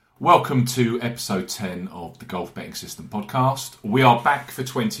Welcome to episode 10 of the Golf Betting System podcast. We are back for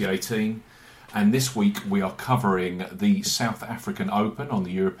 2018, and this week we are covering the South African Open on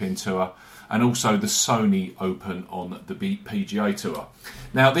the European Tour and also the Sony Open on the PGA Tour.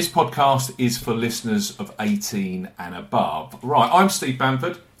 Now, this podcast is for listeners of 18 and above. Right, I'm Steve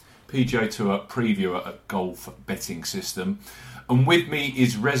Bamford, PGA Tour previewer at Golf Betting System. And with me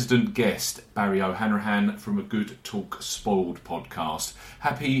is resident guest Barry O'Hanrahan from a Good Talk Spoiled podcast.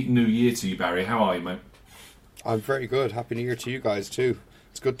 Happy New Year to you, Barry. How are you, mate? I'm very good. Happy New Year to you guys too.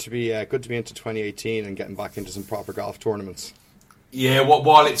 It's good to be into 2018 and getting back into some proper golf tournaments. Yeah,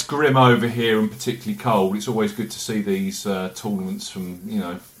 while it's grim over here and particularly cold, it's always good to see these tournaments from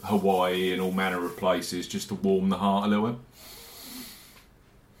Hawaii and all manner of places just to warm the heart a little bit.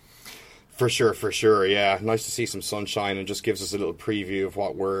 For sure, yeah. Nice to see some sunshine and just gives us a little preview of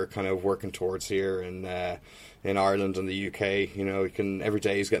what we're kind of working towards here in Ireland and the UK. Every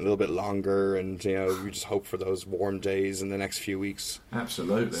day is getting a little bit longer, and we just hope for those warm days in the next few weeks.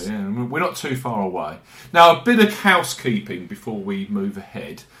 Absolutely, yeah. We're not too far away. Now, a bit of housekeeping before we move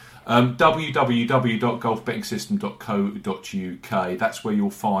ahead. www.golfbettingsystem.co.uk. That's where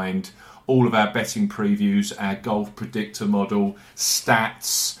you'll find all of our betting previews, our golf predictor model,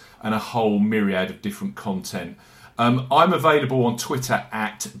 stats, and a whole myriad of different content. I'm available on Twitter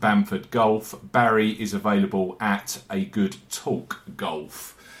at Bamford Golf. Barry is available at A Good Talk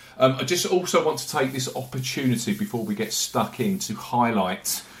Golf. I just also want to take this opportunity before we get stuck in to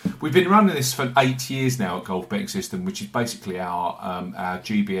highlight. We've been running this for 8 years now at Golf Betting System, which is basically our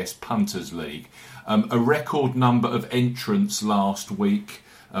GBS Punters League. A record number of entrants last week.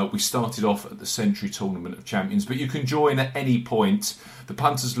 We started off at the Century Tournament of Champions, but you can join at any point. The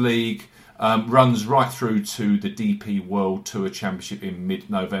Punters League runs right through to the DP World Tour Championship in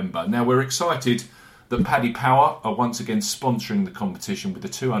mid-November. Now, we're excited that Paddy Power are once again sponsoring the competition with a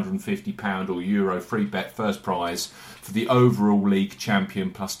 £250 or euro free bet first prize for the overall league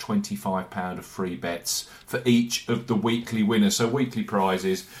champion, plus £25 of free bets for each of the weekly winners. So weekly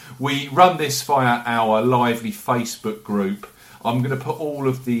prizes. We run this via our lively Facebook group. I'm going to put all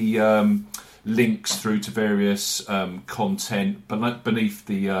of the links through to various content beneath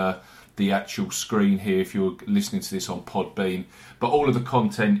the actual screen here if you're listening to this on Podbean. But all of the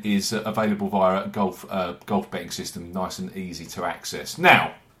content is available via Golf Betting System, nice and easy to access.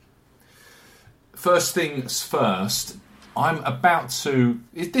 Now, first things first, I'm about to...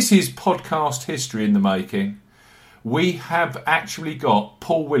 This is podcast history in the making. We have actually got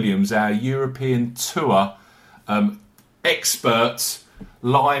Paul Williams, our European Tour expert,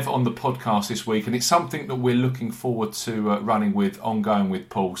 live on the podcast this week, and it's something that we're looking forward to ongoing with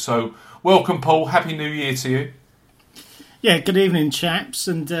Paul. So welcome, Paul. Happy New Year to you. Yeah, good evening, chaps,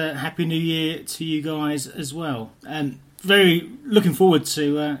 and Happy New Year to you guys as well. Very looking forward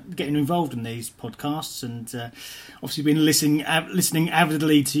to getting involved in these podcasts, and obviously been listening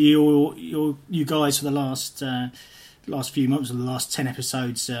avidly to you guys for the last few months, or the last 10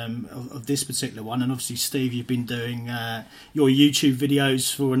 episodes of this particular one. And obviously, Steve, you've been doing your YouTube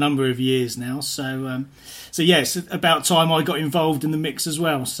videos for a number of years now. So yeah, it's about time I got involved in the mix as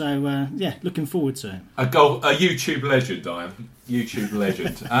well. So yeah, looking forward to it. A YouTube legend, I am. YouTube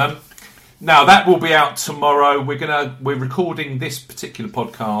legend. Now, that will be out tomorrow. We're recording this particular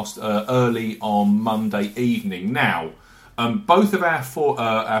podcast early on Monday evening. Now, both of our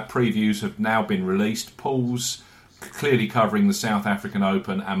previews have now been released. Paul's clearly covering the South African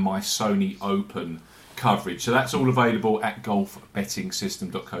Open and my Sony Open coverage. So that's all available at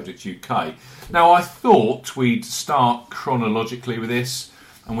golfbettingsystem.co.uk. Now, I thought we'd start chronologically with this,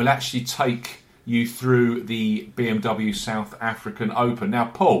 and we'll actually take you through the BMW South African Open. Now,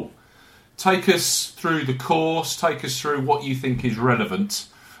 Paul, take us through the course, take us through what you think is relevant,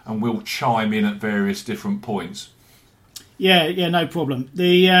 and we'll chime in at various different points. Yeah, no problem. So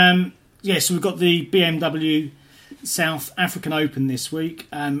we've got the BMW South African Open this week.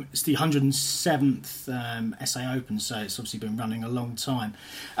 It's the 107th SA Open, so it's obviously been running a long time.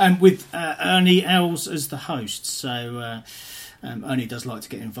 With Ernie Els as the host, so Ernie does like to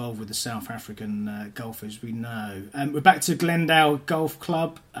get involved with the South African golfers, we know. We're back to Glendale Golf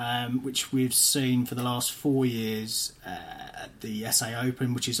Club, which we've seen for the last 4 years at the SA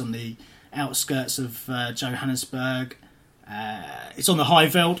Open, which is on the outskirts of Johannesburg. It's on the High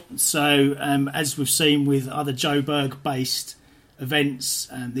Veld, so as we've seen with other Joburg-based events,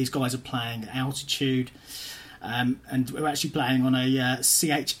 these guys are playing at altitude, and we're actually playing on a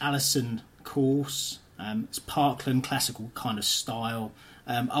C.H. Allison course. It's Parkland classical kind of style,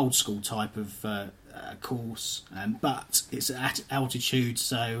 old school type of course, but it's at altitude,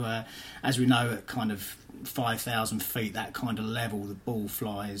 so as we know, at kind of 5,000 feet, that kind of level, the ball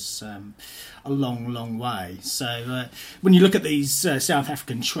flies a long way. So when you look at these South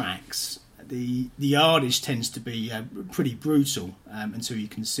African tracks, the yardage tends to be pretty brutal until you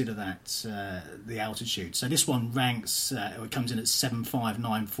consider that the altitude. So this one ranks, it comes in at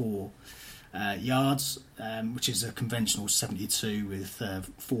 7,594 yards, which is a conventional 72 with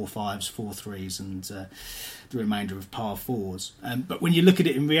 4.5s, 4.3s, and the remainder of par 4s. But when you look at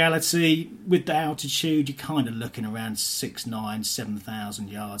it in reality, with the altitude, you're kind of looking around 6,900, 7,000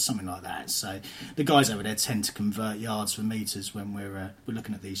 yards, something like that. So the guys over there tend to convert yards for metres when we're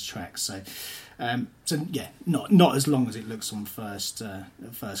looking at these tracks. So yeah, not as long as it looks on at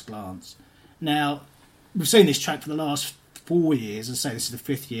first glance. Now, we've seen this track for the last 4 years. As I say, this is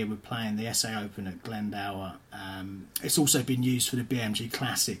the 5th year we're playing the SA Open at Glendower. It's also been used for the BMG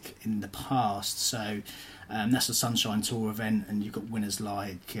Classic in the past, so that's a Sunshine Tour event, and you've got winners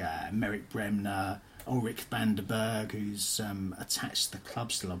like Merrick Bremner, Ulrich van der Berg, who's attached to the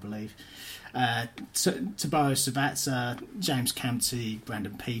club still, I believe, Tobias Savazza, James Campty,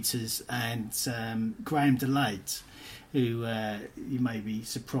 Brandon Peters, and Graham DeLate, who you may be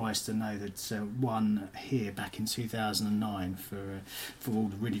surprised to know that won here back in 2009 for all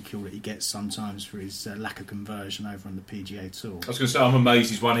the ridicule that he gets sometimes for his lack of conversion over on the PGA Tour. I was going to say, I'm amazed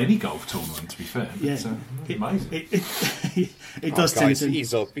he's won any golf tournament, to be fair. Yeah. It's amazing. It does tend to...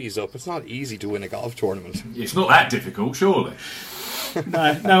 Ease up. It's not easy to win a golf tournament. It's not that difficult, surely.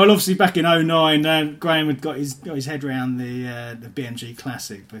 No, well, obviously back in 2009, Graham had got his head around the BMG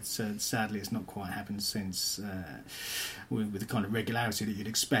Classic, but sadly it's not quite happened since with the kind of regularity that you'd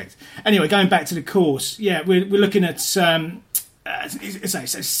expect. Anyway, going back to the course, yeah, we're looking at it's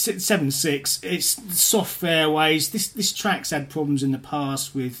 7.6. It's soft fairways. This track's had problems in the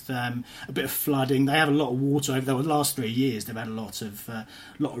past with a bit of flooding. They have a lot of water over the last 3 years. They've had a lot of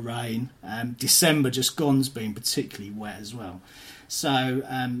rain. December just gone's been particularly wet as well. So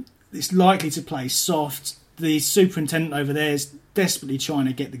it's likely to play soft. The superintendent over there is desperately trying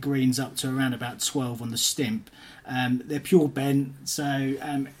to get the greens up to around about 12 on the stimp. They're pure bent, so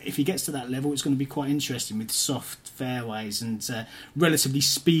if he gets to that level, it's going to be quite interesting with soft fairways and relatively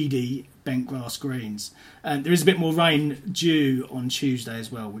speedy bent grass greens. There is a bit more rain due on Tuesday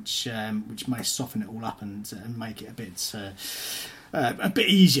as well, which may soften it all up and make it a bit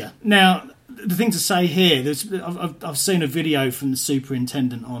easier. Now, the thing to say here, I've seen a video from the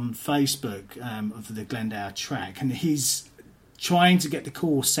superintendent on Facebook of the Glendower track, and he's trying to get the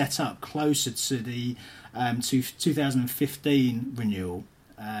course set up closer to the 2015 renewal,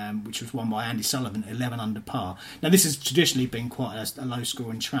 which was won by Andy Sullivan, 11 under par. Now, this has traditionally been quite a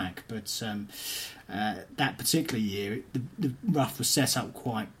low-scoring track, but that particular year, the rough was set up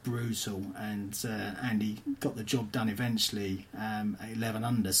quite brutal, and Andy got the job done eventually at 11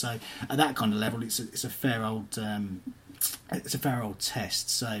 under. So at that kind of level, it's a fair old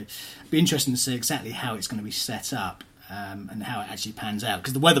test. So it'll be interesting to see exactly how it's going to be set up. And how it actually pans out,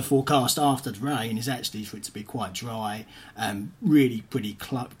 because the weather forecast after the rain is actually for it to be quite dry, really pretty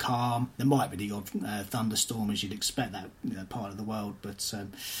calm. There might be the odd thunderstorm, as you'd expect that part of the world, but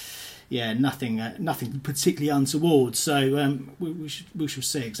yeah, nothing particularly untoward. So we shall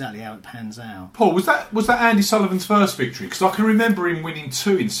see exactly how it pans out. Paul, was that Andy Sullivan's first victory? Because I can remember him winning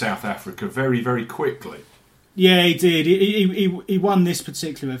 2 in South Africa very, very quickly. Yeah, he did. He won this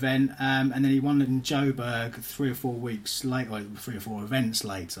particular event, and then he won it in Joburg 3 or 4 weeks later, 3 or 4 events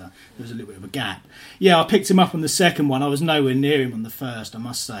later. There was a little bit of a gap. Yeah, I picked him up on the second one. I was nowhere near him on the first, I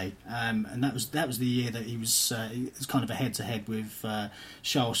must say. And that was the year that he was kind of a head-to-head with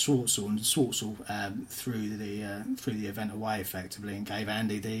Charles Schwartzel, and Schwartzel threw the event away effectively and gave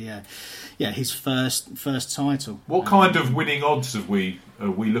Andy his first title. What kind of winning odds are we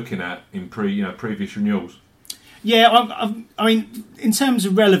looking at in previous renewals? Yeah, I mean, in terms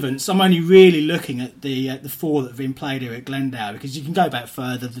of relevance, I'm only really looking at the 4 that have been played here at Glendower, because you can go back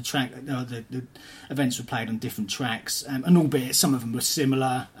further. The events were played on different tracks, and albeit some of them were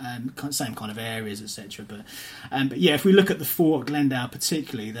similar, same kind of areas, etc. But yeah, if we look at the 4 at Glendower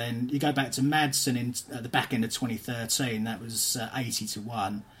particularly, then you go back to Madsen at the back end of 2013. That was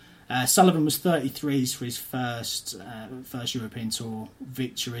 80-1. Sullivan was 33s for his first European Tour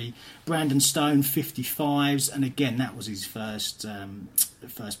victory. Brandon Stone 55s, and again that was his first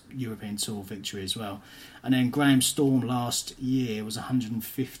European Tour victory as well. And then Graham Storm last year was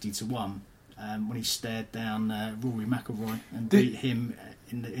 150-1 when he stared down Rory McIlroy and beat him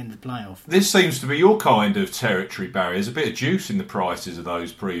in the playoff. This seems to be your kind of territory, Barry. There's a bit of juice in the prices of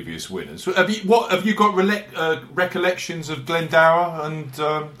those previous winners. Have you got recollections of Glendower and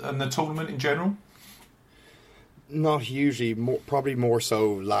the tournament in general? Not hugely. Probably more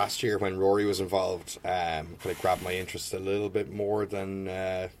so last year when Rory was involved. Kind of grabbed my interest a little bit more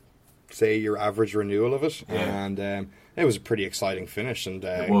than say your average renewal of it. Yeah. And it was a pretty exciting finish. And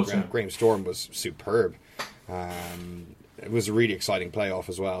Graham Storm was superb. It was a really exciting playoff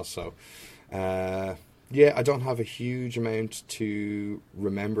as well. So yeah, I don't have a huge amount to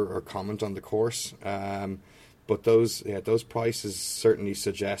remember or comment on the course. But those prices certainly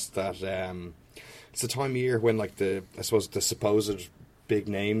suggest that it's a time of year when, like, the supposed big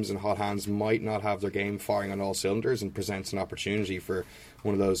names and hot hands might not have their game firing on all cylinders, and presents an opportunity for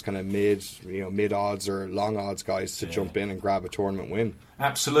one of those kind of mid odds or long odds guys to jump in and grab a tournament win.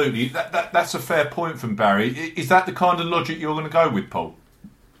 Absolutely, that's a fair point from Barry. Is that the kind of logic you're going to go with, Paul?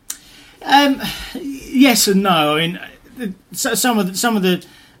 Yes and no. I mean, some of the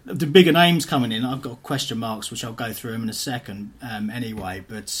bigger names coming in, I've got question marks, which I'll go through them in a second anyway.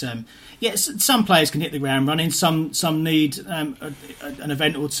 But yes, some players can hit the ground running. Some need an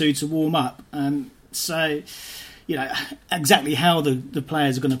event or two to warm up. So, exactly how the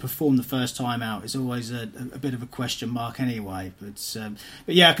players are going to perform the first time out is always a bit of a question mark anyway. But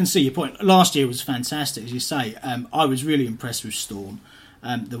yeah, I can see your point. Last year was fantastic, as you say. I was really impressed with Storm.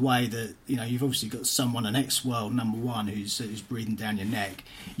 The way that you've obviously got someone, an ex-world number one, who's breathing down your neck.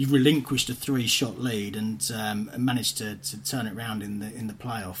 You've relinquished a 3-shot lead and managed to turn it around in the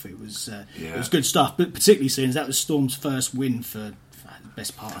playoff. It was good stuff, but particularly seeing that was Storm's first win for the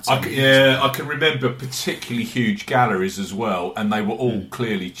best part of time. I can remember particularly huge galleries as well, and they were all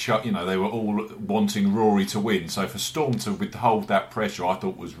clearly, they were all wanting Rory to win. So for Storm to withhold that pressure, I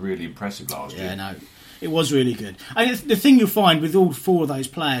thought was really impressive last year. Yeah, no. It was really good. And the thing you'll find with all 4 of those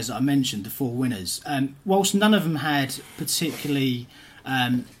players that I mentioned, the 4 winners, whilst none of them had particularly,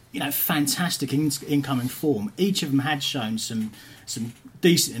 fantastic incoming form, each of them had shown some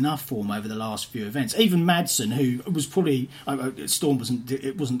decent enough form over the last few events. Even Madsen, who was probably Storm wasn't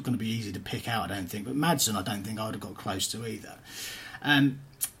going to be easy to pick out, I don't think, but Madsen, I don't think I would have got close to either. And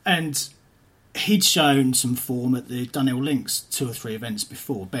he'd shown some form at the Dunhill Links 2 or 3 events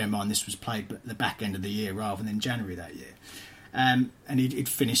before. Bear in mind, this was played at the back end of the year rather than January that year. And he'd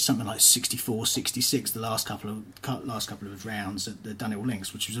finished something like 64, 66 the last couple of rounds at the Dunhill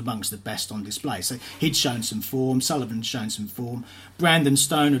Links, which was amongst the best on display. So he'd shown some form. Sullivan'd shown some form. Brandon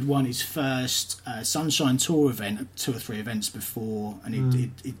Stone had won his first Sunshine Tour event 2 or 3 events before, and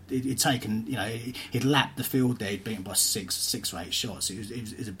he'd taken, he'd lapped the field there. He'd beaten by 6 or 8 shots.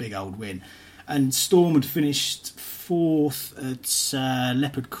 It was a big old win. And Storm had finished 4th at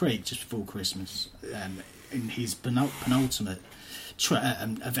Leopard Creek just before Christmas in his penultimate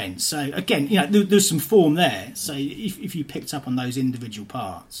event. So again, there's some form there. So if you picked up on those individual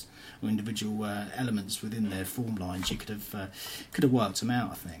parts or individual elements within their form lines, you could have worked them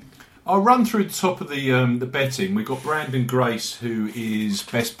out, I think. I'll run through the top of the betting. We've got Brandon Grace, who is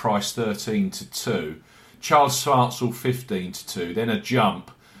best price 13-2. Charles Schwartzel 15-2. Then a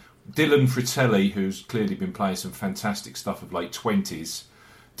jump. Dylan Fratelli, who's clearly been playing some fantastic stuff of late, 20s.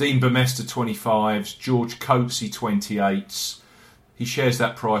 Dean Burmester 25s. George Coatsey 28s. He shares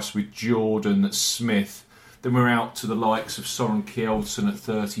that price with Jordan Smith. Then we're out to the likes of Soren Kjeldsen at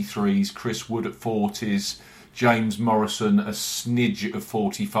 33s. Chris Wood at 40s. James Morrison a snidge of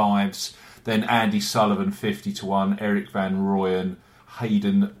 45s. Then Andy Sullivan 50-1. Eric Van Rooyen.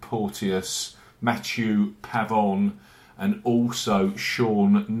 Hayden Porteous. Mathieu Pavon. And also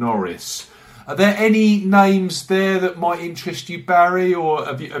Sean Norris. Are there any names there that might interest you, Barry, or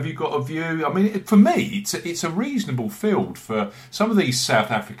have you got a view? I mean, for me, it's a reasonable field for some of these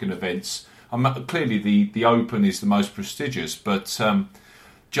South African events. Clearly, the Open is the most prestigious, but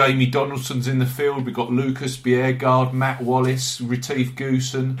Jamie Donaldson's in the field. We've got Lucas Bjerregaard, Matt Wallace, Retief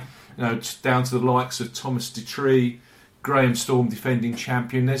Goosen, down to the likes of Thomas Detree. Graham Storm, defending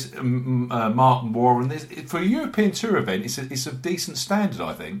champion. There's Martin Warren. For a European Tour event, it's a decent standard,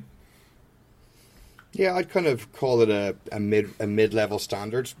 I think. Yeah, I'd kind of call it a mid-level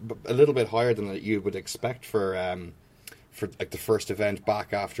standard, but a little bit higher than you would expect for like the first event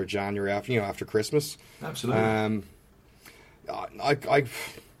back after January, after Christmas. Absolutely. I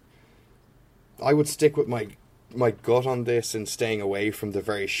would stick with my gut on this and staying away from the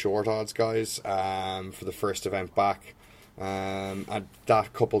very short odds guys for the first event back. And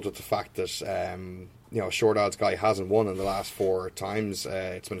that coupled with the fact that a short odds guy hasn't won in the last 4 times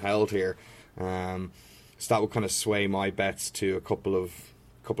it's been held here, so that would kind of sway my bets to a couple of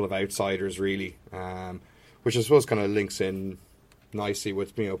outsiders really, which I suppose kind of links in nicely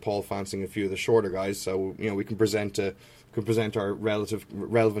with Paul fancying a few of the shorter guys. So we can present our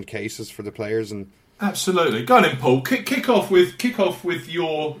relevant cases for the players. And absolutely, go on then, Paul. Kick off with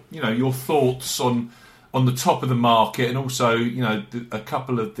your thoughts on on the top of the market, and also a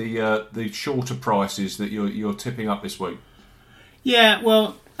couple of the shorter prices that you're tipping up this week? Yeah,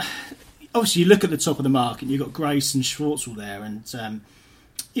 well, obviously you look at the top of the market, you've got Grace and Schwartzel there, and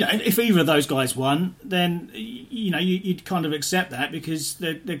if either of those guys won, then you'd kind of accept that because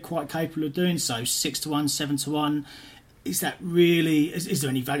they're quite capable of doing so. 6-1, 7-1. Is that really? Is there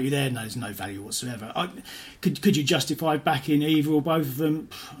any value there? No, there's no value whatsoever. Could you justify backing either or both of them?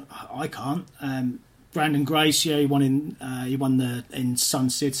 I can't. Brandon Grace, he won in Sun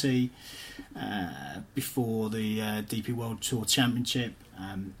City before the DP World Tour Championship.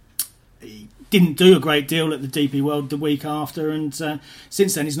 He didn't do a great deal at the DP World the week after, and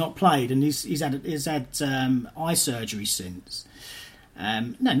since then he's not played, and he's had eye surgery since.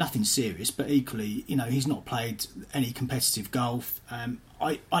 No, nothing serious, but equally, he's not played any competitive golf.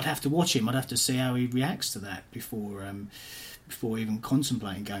 I'd have to watch him. I'd have to see how he reacts to that before even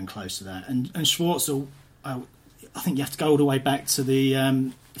contemplating going close to that. And Schwartzel, I think you have to go all the way back to the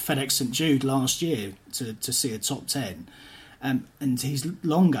FedEx St Jude last year to see a top 10. And his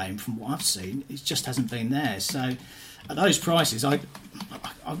long game, from what I've seen, it just hasn't been there. So at those prices, I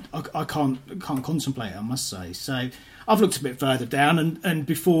can't contemplate it, I must say. So I've looked a bit further down, and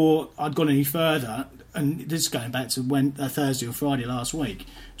before I'd gone any further, and this is going back to Thursday or Friday last week,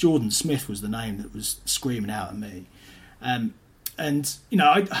 Jordan Smith was the name that was screaming out at me. And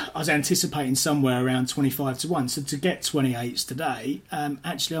I was anticipating somewhere around 25-1. So to get 28s today,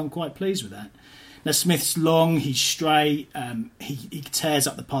 actually I'm quite pleased with that. Now Smith's long, he's straight, he tears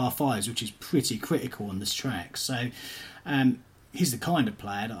up the par fives, which is pretty critical on this track. So he's the kind of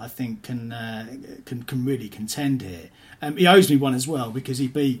player that I think can really contend here. He owes me one as well because he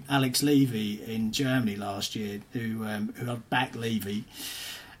beat Alex Levy in Germany last year, who I've backed Levy.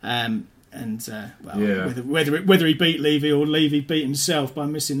 Whether he beat Levy or Levy beat himself by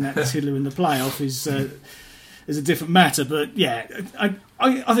missing that Tiddler in the playoff is a different matter. But yeah,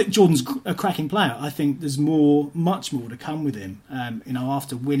 I think Jordan's a cracking player. I think there's much more to come with him.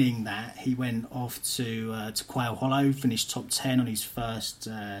 After winning that, he went off to Quail Hollow, finished top 10 on his first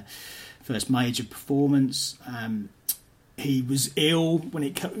major performance. He was ill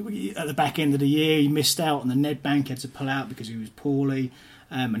at the back end of the year. He missed out on the Nedbank, had to pull out because he was poorly.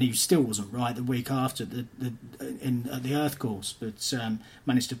 And he still wasn't right the week after at the Earth Course, but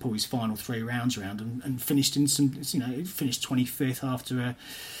managed to pull his final 3 rounds around and finished in some. Finished 25th after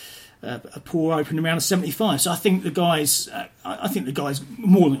a poor opening round of 75. So I think the guys. I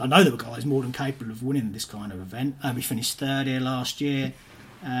know there were guys more than capable of winning this kind of event. We finished 3rd here last year.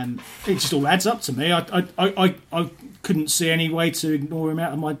 It just all adds up to me. I couldn't see any way to ignore him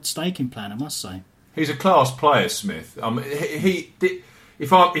out of my staking plan, I must say. He's a class player, Smith.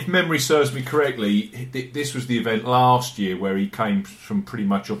 If memory serves me correctly, this was the event last year where he came from pretty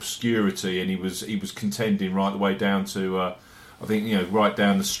much obscurity, and he was contending right the way down to right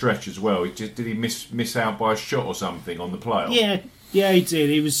down the stretch as well. Did he miss out by a shot or something on the playoff? Yeah, he did.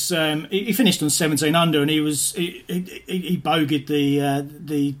 He was he finished on 17 under, and he bogeyed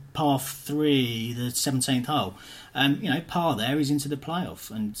the par 3, the 17th hole. Par there, he's into the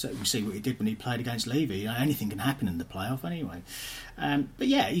playoff, and so we see what he did when he played against Levy. Anything can happen in the playoff anyway. But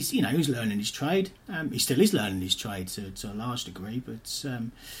yeah, he's learning his trade. He still is learning his trade to a large degree. But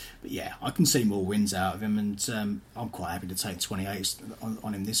yeah, I can see more wins out of him, and I'm quite happy to take 28s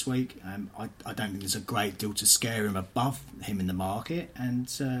on him this week. I don't think there's a great deal to scare him above him in the market,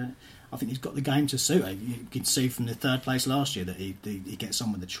 and I think he's got the game to suit it. You can see from the 3rd place last year that he gets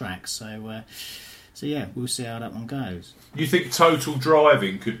on with the track. So yeah, we'll see how that one goes. You think total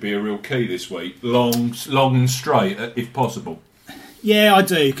driving could be a real key this week? Long and straight, if possible. Yeah, I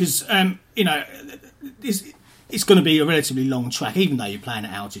do, because it's going to be a relatively long track, even though you're playing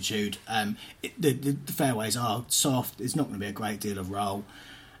at altitude. The fairways are soft. There's not going to be a great deal of roll.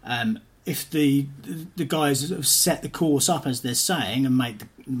 If the guys have set the course up as they're saying and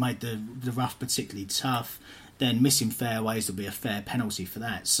made the rough particularly tough, then missing fairways will be a fair penalty for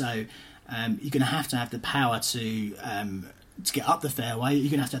that. So you're going to have the power to get up the fairway.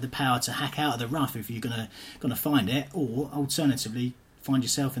 You're going to have the power to hack out of the rough if you're going to find it, or alternatively find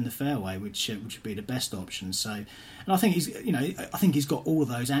yourself in the fairway, which would be the best option. So, and I think he's got all of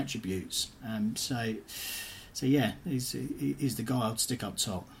those attributes. So yeah, he's the guy I'd stick up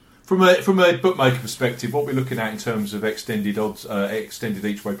top. From a bookmaker perspective, what we're looking at in terms of extended odds, extended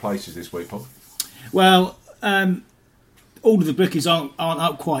each way places this week, Bob? Well, all of the bookies aren't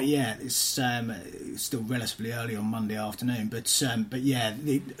up quite yet. It's still relatively early on Monday afternoon, but yeah,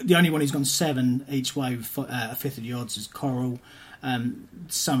 the only one who's gone 7 each way with a fifth of the odds is Coral.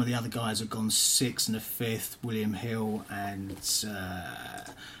 Some of the other guys have gone 6th and a 5th. William Hill and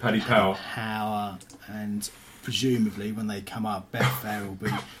Paddy Power, and presumably when they come up, Betfair will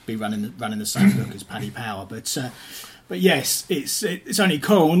be running the same book as Paddy Power. But yes, it's only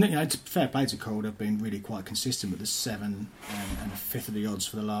Coral. You know, fair play to Coral. They've been really quite consistent with the 7 and a 5th of the odds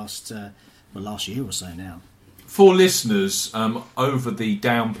for the last year or so now. For listeners, over the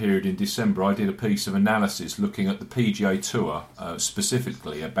down period in December, I did a piece of analysis looking at the PGA Tour,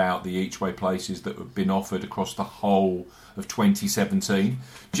 specifically about the each-way places that have been offered across the whole of 2017,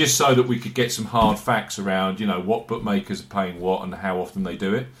 just so that we could get some hard facts around, you know, what bookmakers are paying what and how often they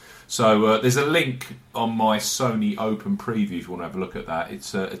do it. So there's a link on my Sony Open preview if you want to have a look at that.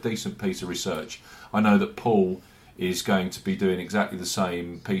 It's a decent piece of research. I know that Paul is going to be doing exactly the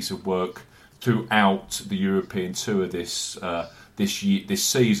same piece of work throughout the European Tour this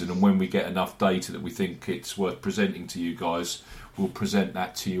season, and when we get enough data that we think it's worth presenting to you guys, we'll present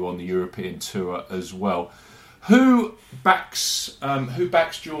that to you on the European Tour as well. Who backs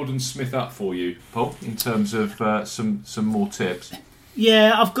Jordan Smith up for you, Paul, in terms of some more tips?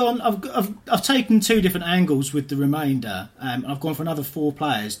 Yeah, I've taken 2 different angles with the remainder. I've gone for another 4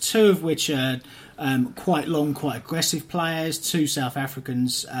 players, 2 of which are quite long, quite aggressive players. 2 South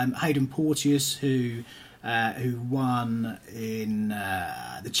Africans, Hayden Porteous, who won in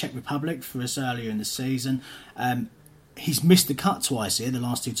the Czech Republic for us earlier in the season. He's missed the cut twice here, the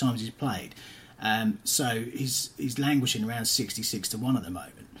last 2 times he's played. So he's languishing around 66 to 1 at the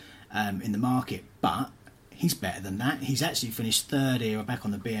moment in the market, but he's better than that. He's actually finished 3rd here, back on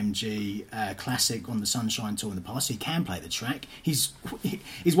the BMG Classic on the Sunshine Tour in the past. So he can play the track. He's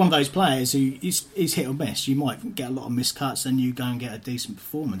one of those players who is hit or miss. You might get a lot of miscuts, then you go and get a decent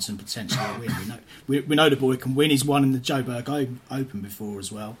performance and potentially a win. We know the boy can win. He's won in the Joburg Open before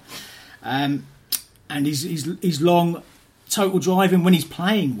as well, and he's long. Total driving, when he's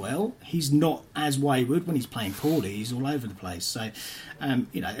playing well, he's not as wayward. When he's playing poorly, he's all over the place. So,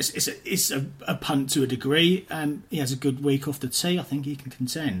 it's a punt to a degree. He has a good week off the tee. I think he can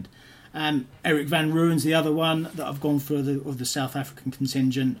contend. Eric Van Ruen's the other one that I've gone for of the South African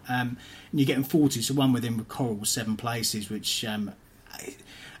contingent. And you're getting 40 to 1 with him with Coral 7 places, which,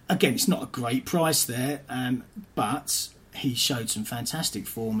 again, it's not a great price there, but he showed some fantastic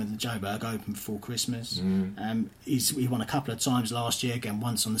form in the Joburg Open before Christmas. He won a couple of times last year, again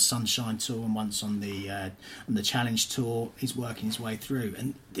once on the Sunshine Tour and once on the Challenge Tour. He's working his way through.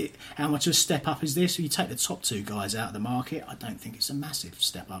 And how much of a step up is this? You take the top 2 guys out of the market, I don't think it's a massive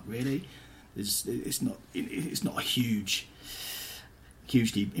step up really. It's not a hugely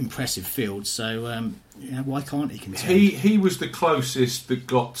impressive field, so why can't he contend? He was the closest that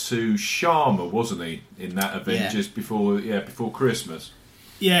got to Sharma, wasn't he, in that event just before Christmas?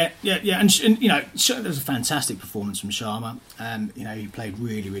 Yeah, and you know, there was a fantastic performance from Sharma. He played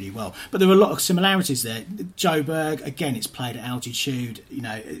really, really well. But there were a lot of similarities there. Joburg, again, it's played at altitude. You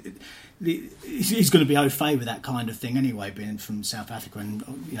know, he's going to be au fait with that kind of thing anyway, being from South Africa and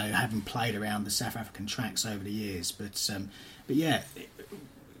having played around the South African tracks over the years. But yeah.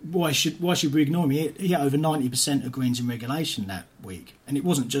 Why should we ignore him? He had over 90% of greens in regulation that week, and it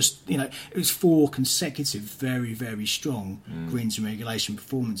wasn't just it was 4 consecutive very, very strong greens in regulation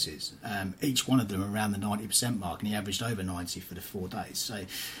performances. Each one of them around the 90% mark, and he averaged over 90 for the 4 days. So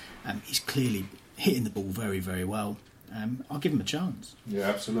he's clearly hitting the ball very, very well. I'll give him a chance. Yeah,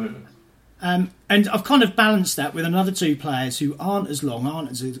 absolutely. And I've kind of balanced that with another 2 players who aren't as long,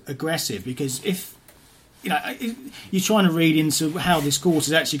 aren't as aggressive, because if you're trying to read into how this course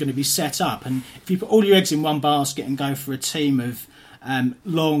is actually going to be set up, and if you put all your eggs in one basket and go for a team of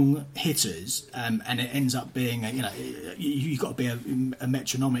long hitters, and it ends up being you've got to be a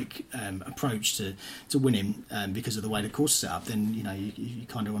metronomic approach to winning because of the way the course is set up, then you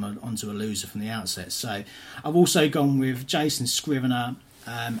kind of want onto a loser from the outset. So I've also gone with Jason Scrivener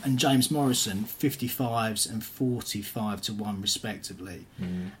and James Morrison, 55s and 45 to 1 respectively.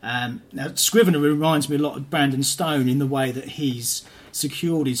 Now Scrivener reminds me a lot of Brandon Stone in the way that he's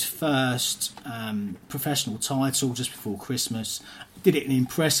secured his first professional title just before Christmas. Did it in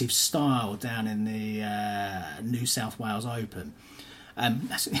impressive style down in the New South Wales Open.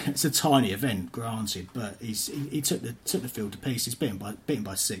 It's a tiny event, granted, but he took the field to pieces, beaten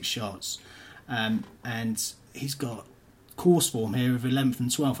by 6 shots, and he's got course form here of 11th and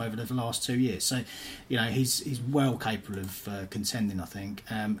 12th over the last 2 years. So, he's well capable of contending, I think.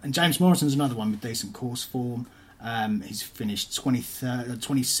 And James Morrison's another one with decent course form. He's finished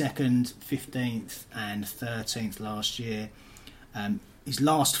 22nd, 15th and 13th last year. His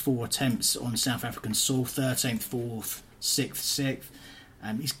last 4 attempts on South African soil, 13th, 4th, 6th.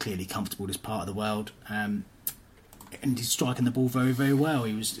 He's clearly comfortable this part of the world. and he's striking the ball very, very well.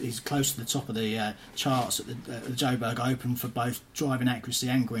 He's close to the top of the charts at the Joburg Open for both driving accuracy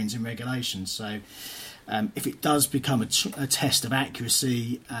and greens in regulation. So if it does become a test of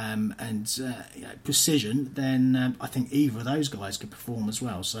accuracy and precision, then I think either of those guys could perform as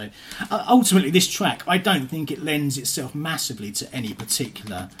well. So ultimately, this track, I don't think it lends itself massively to any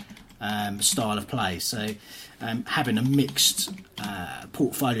particular style of play. So having a mixed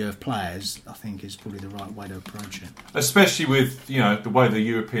portfolio of players, I think, is probably the right way to approach it. Especially with the way the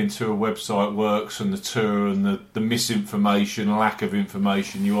European Tour website works and the tour and the misinformation, lack of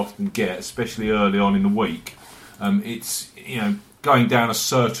information you often get, especially early on in the week. It's going down a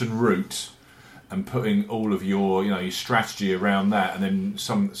certain route and putting all of your your strategy around that, and then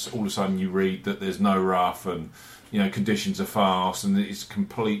all of a sudden you read that there's no rough and conditions are fast, and it's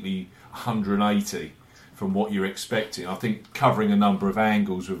completely 180 from what you're expecting. I think covering a number of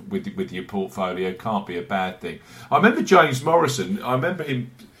angles with your portfolio can't be a bad thing. I remember James Morrison. I remember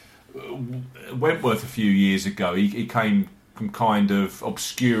him Wentworth a few years ago. He came from kind of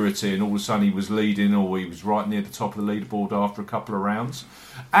obscurity, and all of a sudden he was leading, or he was right near the top of the leaderboard after a couple of rounds.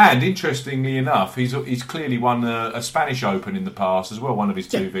 And interestingly enough, he's clearly won a Spanish Open in the past as well. One of his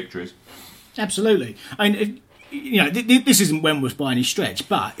two victories. Absolutely. I mean, this isn't Wentworth by any stretch,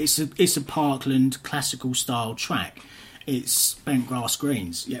 but it's a Parkland classical style track. It's bent grass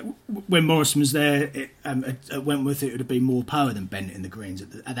greens. Yeah, when Morrison was there at Wentworth, it would have been more power than bent in the greens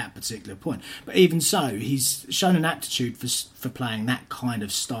at that particular point. But even so, he's shown an aptitude for playing that kind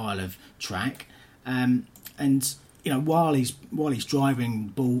of style of track. And while he's driving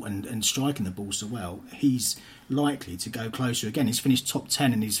the ball and striking the ball so well, he's likely to go closer again. He's finished top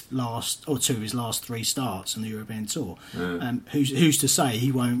 10 in his last 3 starts on the European Tour. Yeah. Who's to say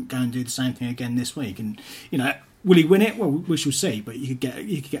he won't go and do the same thing again this week? And will he win it? Well, we shall see. But you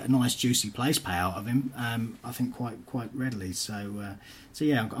could get a nice juicy place payout of him. I think quite readily. So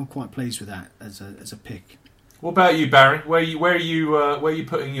yeah, I'm quite pleased with that as a pick. What about you, Barry? Where are you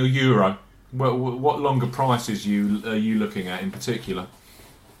putting your euro? What longer prices are you looking at in particular?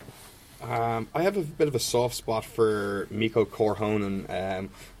 I have a bit of a soft spot for Mikko Korhonen. I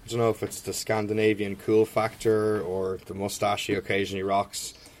don't know if it's the Scandinavian cool factor or the moustache he occasionally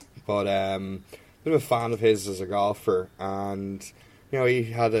rocks, but a bit of a fan of his as a golfer. And he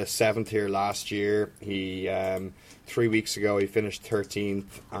had a 7th here last year. He 3 weeks ago he finished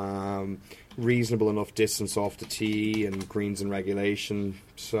 13th. Reasonable enough distance off the tee and greens in regulation.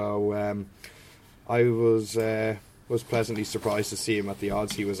 So I was pleasantly surprised to see him at the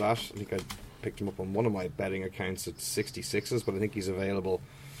odds he was at. I think I picked him up on one of my betting accounts at 66s, but I think he's available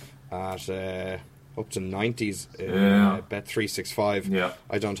at up to 90s in Bet 365. Yeah,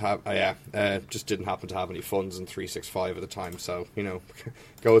 I don't have. Just didn't happen to have any funds in 365 at the time, so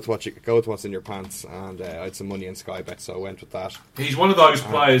go with what's in your pants. And I had some money in Sky Bet, so I went with that. He's one of those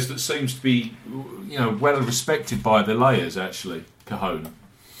players that seems to be well respected by the layers. Actually, Korhonen.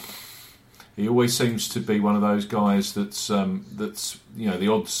 He always seems to be one of those guys that's the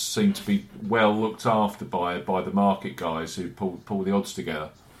odds seem to be well looked after by the market guys who pull the odds together.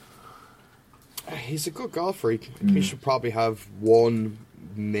 He's a good golfer. He should probably have 1,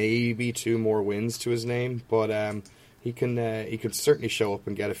 maybe 2 more wins to his name, but he could certainly show up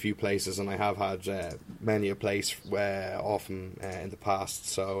and get a few places, and I have had many a place off him in the past.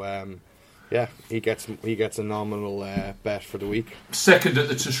 So. Yeah, he gets a nominal bet for the week. Second at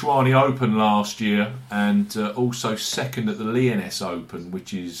the Tshwane Open last year, and also second at the Lyoness Open,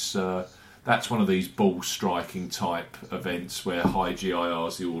 which is that's one of these ball striking type events where high GIR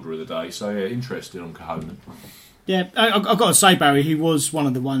is the order of the day. So yeah, interesting on Korhonen. Yeah, I've got to say, Barry, he was one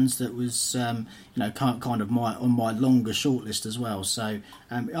of the ones that was kind of on my longer shortlist as well. So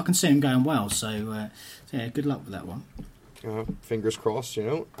I can see him going well. So yeah, good luck with that one. Fingers crossed,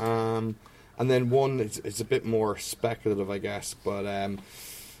 And then one, it's a bit more speculative, I guess, but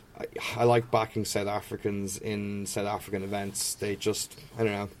I like backing South Africans in South African events. They just, I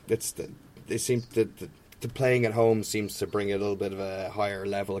don't know, they seem the playing at home seems to bring a little bit of a higher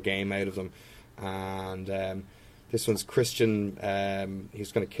level of game out of them. And this one's Christian,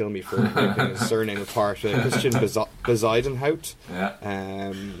 he's going to kill me for ripping his surname apart. Christian Bezuidenhout. Yeah.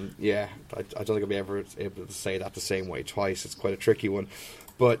 I don't think I'll be ever able to say that the same way twice. It's quite a tricky one.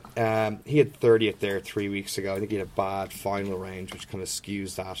 But he had 30th there 3 weeks ago. I think he had a bad final range, which kind of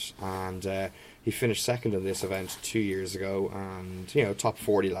skews that. And he finished second in this event 2 years ago, and top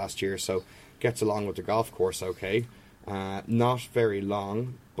 40 last year. So gets along with the golf course okay. Not very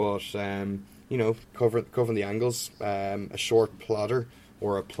long, but covering the angles. A short plotter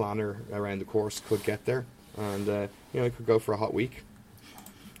or a planner around the course could get there, and it could go for a hot week.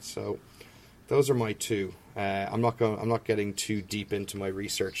 So those are my two. I'm not getting too deep into my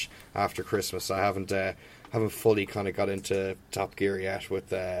research after Christmas. I haven't fully kind of got into Top Gear yet with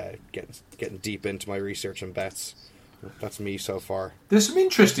getting deep into my research and bets. That's me so far. There's some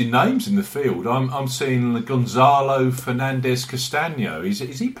interesting names in the field. I'm seeing Gonzalo Fernandez Castano. Is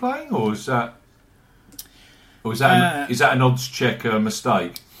he playing, or is that an odds checker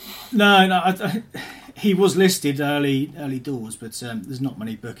mistake? No. He was listed early doors, but there's not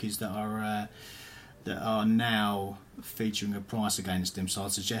many bookies that are now featuring a price against him. So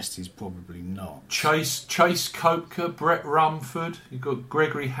I'd suggest he's probably not. Chase Kopka, Brett Rumford. You've got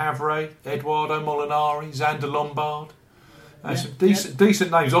Gregory Havre, Eduardo Molinari, Xander Lombard. Some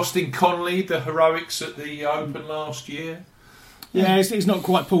decent names. Austin Conley, the heroics at the Open last year. Yeah, he's not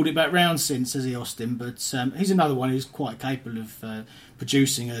quite pulled it back round since, has he, Austin? But he's another one who's quite capable of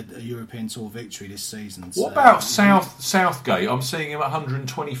producing a European Tour victory this season. What about Southgate? I'm seeing him at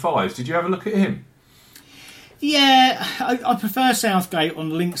 125. Did you have a look at him? Yeah, I prefer Southgate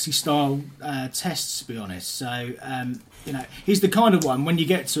on Linksy style tests, to be honest. So he's the kind of one when you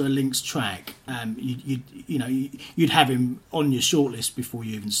get to a links track, you'd have him on your shortlist before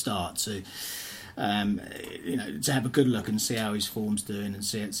you even start to have a good look and see how his form's doing and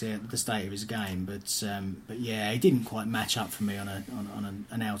see the state of his game. But yeah, he didn't quite match up for me on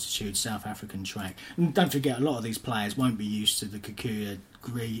an altitude South African track. And don't forget, a lot of these players won't be used to the Kikuyu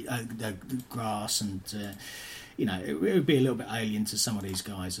the grass, and it would be a little bit alien to some of these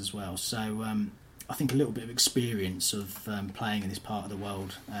guys as well. So I think a little bit of experience of playing in this part of the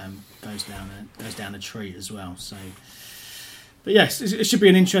world goes down a treat as well. So, but yes, it should be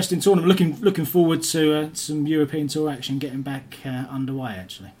an interesting tournament. Looking forward to some European Tour action getting back underway.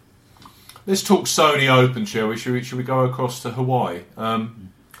 Actually, let's talk Sony Open, shall we? Should we go across to Hawaii? I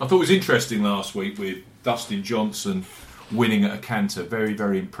thought it was interesting last week with Dustin Johnson winning at a canter. Very,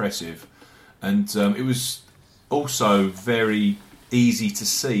 very impressive. And it was also very easy to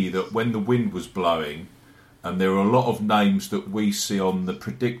see that when the wind was blowing, and there were a lot of names that we see on the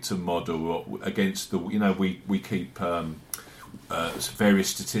predictor model against we keep various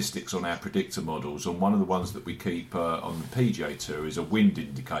statistics on our predictor models, and one of the ones that we keep on the PGA Tour is a wind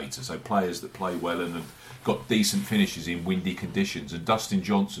indicator, so players that play well and have got decent finishes in windy conditions, and Dustin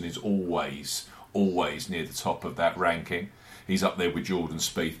Johnson is always near the top of that ranking. He's up there with Jordan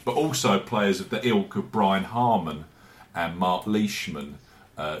Spieth, but also players of the ilk of Brian Harman and Mark Leishman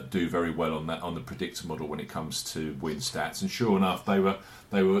do very well on the predictor model when it comes to win stats. And sure enough, they were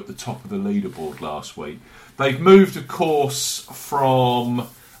at the top of the leaderboard last week. They've moved, of course, from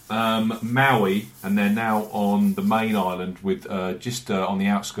Maui, and they're now on the main island with just on the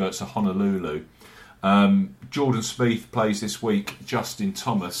outskirts of Honolulu. Jordan Spieth plays this week, Justin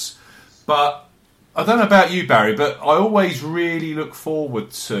Thomas, but I don't know about you, Barry, but I always really look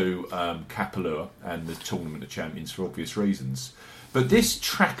forward to Kapalua and the Tournament of Champions for obvious reasons. But this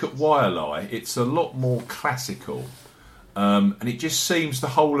track at Waialae, it's a lot more classical. And it just seems the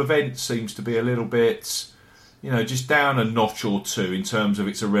whole event seems to be a little bit, just down a notch or two in terms of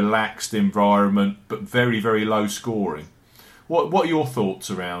it's a relaxed environment, but very, very low scoring. What are your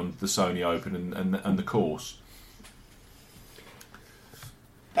thoughts around the Sony Open and the course?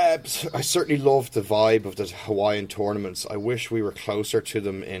 I certainly love the vibe of the Hawaiian tournaments. I wish we were closer to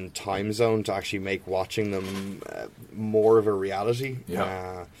them in time zone to actually make watching them more of a reality.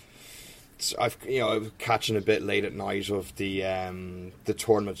 Yeah. I was catching a bit late at night of the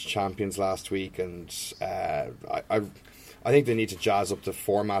tournament champions last week, and I think they need to jazz up the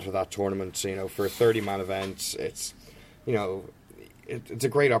format of that tournament. For a 30-man event, it's a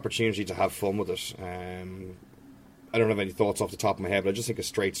great opportunity to have fun with it. I don't have any thoughts off the top of my head, but I just think a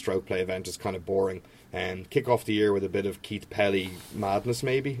straight stroke play event is kind of boring. Kick off the year with a bit of Keith Pelly madness,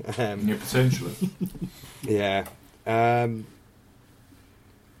 maybe. Yeah, potentially. Yeah.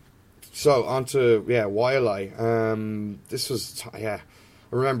 So on to Waialae. This was I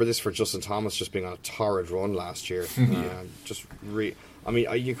remember this for Justin Thomas just being on a torrid run last year. You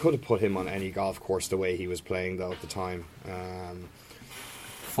could have put him on any golf course the way he was playing though at the time.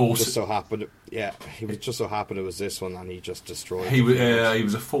 Just so happened, he was just so happened it was this one, and he just destroyed. He was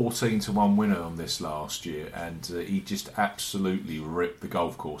a 14-1 winner on this last year, and he just absolutely ripped the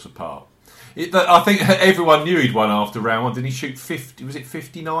golf course apart. I think everyone knew he'd won after round one. Didn't he shoot 50? Was it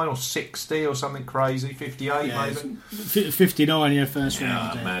 59 or 60 or something crazy? 58 maybe. 59, first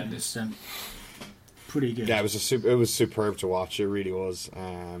round. Madness. Pretty good. Yeah, it was superb to watch. It really was.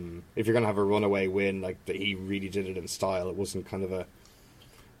 If you're gonna have a runaway win, he really did it in style. It wasn't kind of a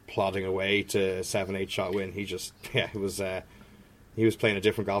plodding away to a 7-8 shot win. He was playing a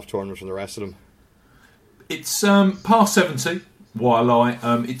different golf tournament from the rest of them. It's par 70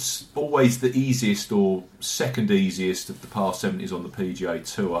 Wildlight. It's always the easiest or second easiest of the par 70s on the PGA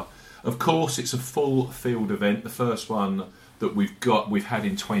Tour. Of course, it's a full field event. The first one that we've had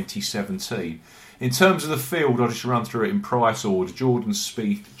in 2017. In terms of the field, I'll just run through it in price order. Jordan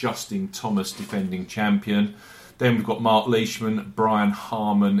Spieth, Justin Thomas, defending champion. Then we've got Mark Leishman, Brian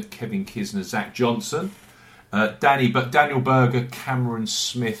Harman, Kevin Kisner, Zach Johnson, Daniel Berger, Cameron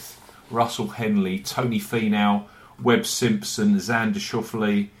Smith, Russell Henley, Tony Finau, Webb Simpson, Xander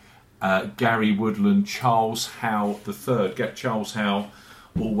Schauffele, Gary Woodland, Charles Howell III. Get Charles Howell,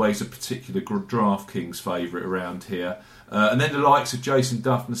 always a particular DraftKings favourite around here. And then the likes of Jason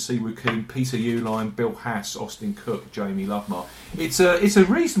Duffner, Siwoo Kim, Peter Uihlein, Bill Haas, Austin Cook, Jamie Lovemar. It's a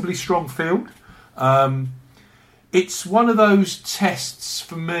reasonably strong field. It's one of those tests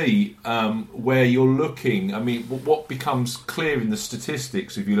for me where you're looking. I mean, what becomes clear in the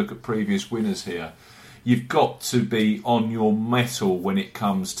statistics, if you look at previous winners here, you've got to be on your mettle when it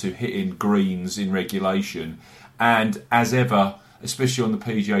comes to hitting greens in regulation. And as ever, especially on the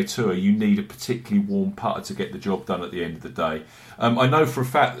PGA Tour, you need a particularly warm putter to get the job done at the end of the day. I know for a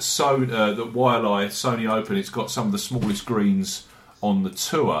fact that Sony Open, it's got some of the smallest greens on the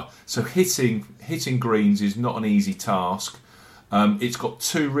tour, so hitting greens is not an easy task. It's got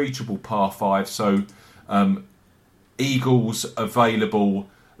 2 reachable par 5, so eagles available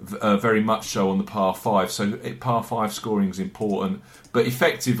very much so on the par 5, so par 5 scoring is important, but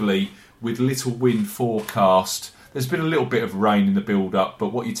effectively with little wind forecast, there's been a little bit of rain in the build-up,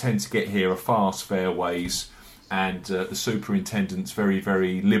 but what you tend to get here are fast fairways, and the superintendent's very,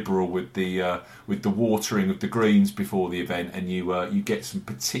 very liberal with the watering of the greens before the event, and you get some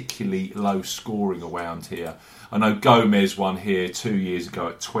particularly low scoring around here. I know Gomez won here 2 years ago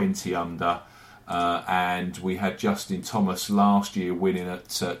at 20 under, and we had Justin Thomas last year winning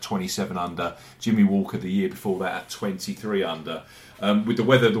at 27 under. Jimmy Walker the year before that at 23 under. With the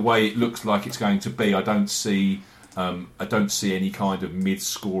weather the way it looks like it's going to be, I don't see any kind of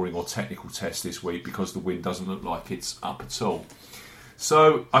mid-scoring or technical test this week because the wind doesn't look like it's up at all.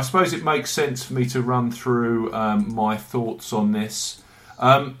 So I suppose it makes sense for me to run through my thoughts on this.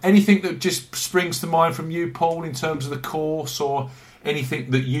 Anything that just springs to mind from you, Paul, in terms of the course, or anything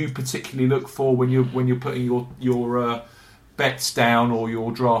that you particularly look for when you're putting your bets down or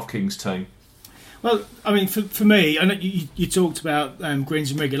your DraftKings team? Well, I mean, for me, I know you talked about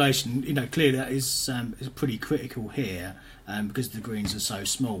greens in regulation. You know, clearly that is pretty critical here because the greens are so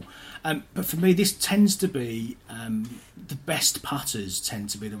small. But for me, this tends to be the best putters tend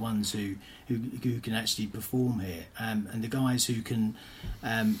to be the ones who can actually perform here, and the guys who can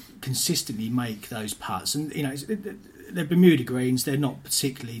consistently make those putts. And you know, they're Bermuda greens; they're not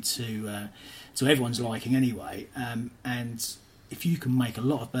particularly to everyone's liking anyway, and if you can make a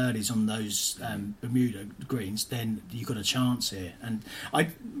lot of birdies on those Bermuda greens, then you've got a chance here. And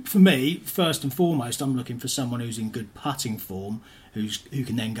for me, first and foremost, I'm looking for someone who's in good putting form, who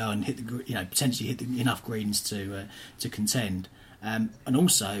can then go and potentially hit enough greens to contend. And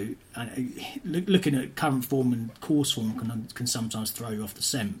also, looking at current form and course form can sometimes throw you off the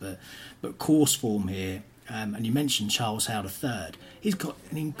scent. But course form here, and you mentioned Charles Howell III, he's got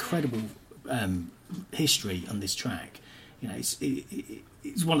an incredible history on this track. You know,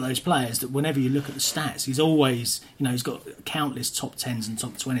 he's one of those players that whenever you look at the stats, he's always, he's got countless top 10s and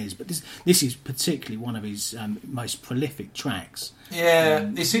top 20s. But this is particularly one of his most prolific tracks. Yeah,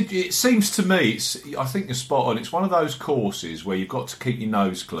 it seems to me, I think you're spot on. It's one of those courses where you've got to keep your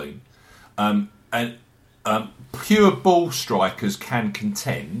nose clean. And pure ball strikers can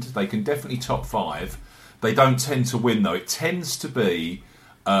contend. They can definitely top 5. They don't tend to win, though. It tends to be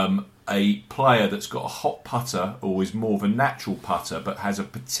a player that's got a hot putter or is more of a natural putter but has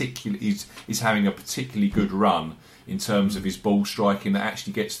is having a particularly good run in terms of his ball striking that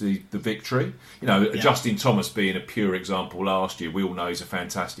actually gets the victory. Justin Thomas being a pure example last year, we all know he's a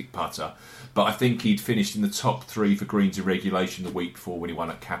fantastic putter, but I think he'd finished in the top 3 for greens in regulation the week before when he won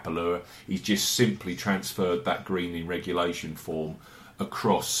at Kapalua. He's just simply transferred that green in regulation form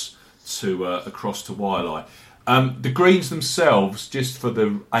across to Waialae. The greens themselves, just for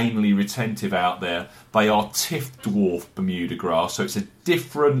the anally retentive out there, they are Tiff Dwarf Bermuda grass, so it's a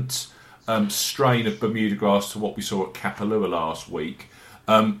different strain of Bermuda grass to what we saw at Kapalua last week.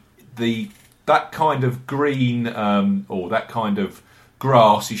 That kind of green or that kind of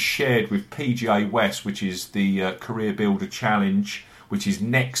grass is shared with PGA West, which is the Career Builder Challenge, which is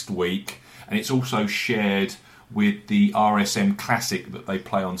next week, and it's also shared with the RSM Classic that they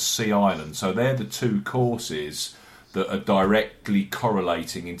play on Sea Island. So they're the 2 courses that are directly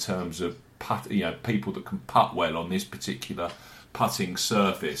correlating in terms of people that can putt well on this particular putting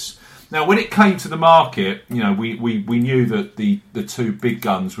surface. Now, when it came to the market, you know, we knew that the two big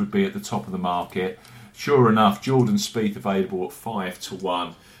guns would be at the top of the market. Sure enough, Jordan Spieth available at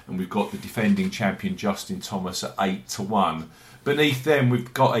 5-1, and we've got the defending champion Justin Thomas at 8-1. Beneath them,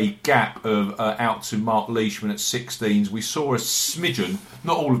 we've got a gap of out to Mark Leishman at 16s. We saw a smidgen,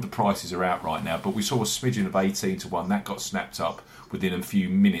 not all of the prices are out right now, but we saw a smidgen of 18-1. That got snapped up within a few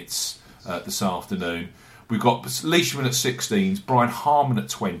minutes this afternoon. We've got Leishman at 16s, Brian Harman at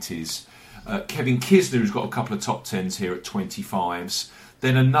 20s, Kevin Kisner, who's got a couple of top 10s here at 25s.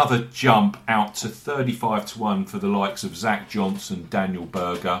 Then another jump out to 35-1 for the likes of Zach Johnson, Daniel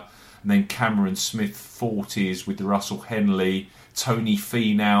Berger. And then Cameron Smith 40s with Russell Henley, Tony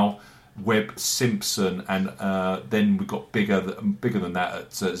Finau, Webb Simpson, and then we've got bigger than that at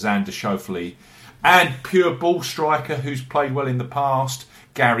Xander Schauffele. And pure ball striker who's played well in the past,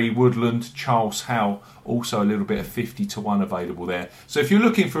 Gary Woodland, Charles Howell, also a little bit of 50-1 available there. So if you're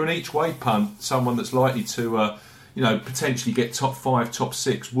looking for an each-way punt, someone that's likely to potentially get top 5, top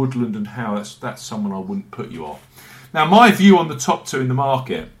 6, Woodland and Howell, that's someone I wouldn't put you off. Now, my view on the top two in the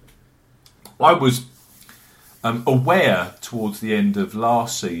market, I was aware towards the end of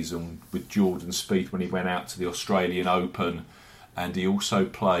last season with Jordan Spieth when he went out to the Australian Open, and he also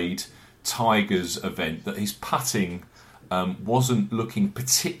played Tiger's event, that his putting wasn't looking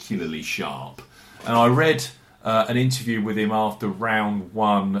particularly sharp. And I read an interview with him after round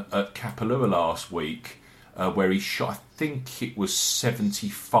 1 at Kapalua last week, where he shot, I think it was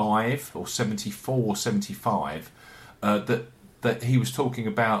 75 or 74 or 75, that he was talking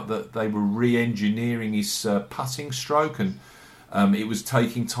about that they were re-engineering his putting stroke, and it was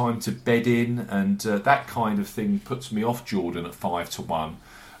taking time to bed in, and that kind of thing puts me off Jordan at 5-1.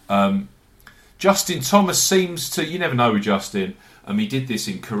 Justin Thomas seems to, you never know with Justin, he did this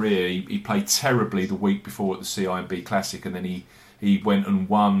in Korea. He played terribly the week before at the CIMB Classic, and then he went and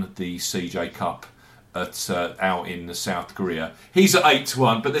won the CJ Cup out in South Korea. He's at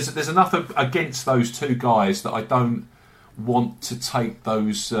 8-1, but there's enough against those two guys that I don't want to take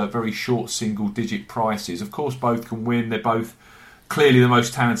those very short single-digit prices. Of course, both can win. They're both clearly the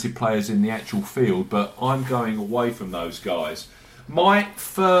most talented players in the actual field, but I'm going away from those guys. My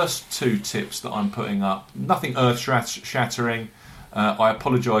first two tips that I'm putting up, nothing earth-shattering. I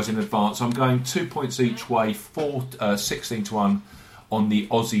apologise in advance. I'm going 2 points each way, 16-1 on the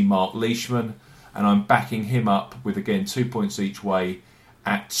Aussie Mark Leishman, and I'm backing him up with, again, 2 points each way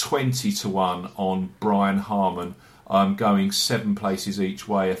at 20-1 on Brian Harman. I'm going 7 places each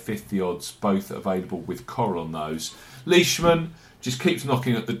way, a 50 odds, both available with Coral on those. Leishman just keeps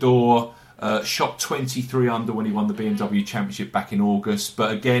knocking at the door. Shot 23 under when he won the BMW Championship back in August,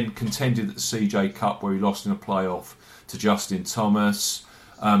 but again contended at the CJ Cup where he lost in a playoff to Justin Thomas.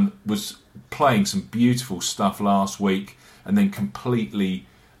 Was playing some beautiful stuff last week and then completely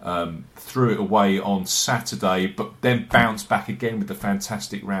threw it away on Saturday, but then bounced back again with a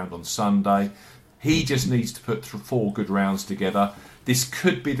fantastic round on Sunday. He just needs to put 4 good rounds together. This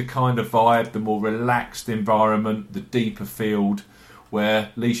could be the kind of vibe, the more relaxed environment, the deeper field,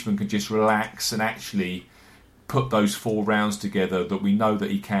 where Leishman can just relax and actually put those 4 rounds together that we know that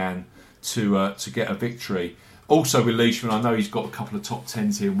he can to get a victory. Also with Leishman, I know he's got a couple of top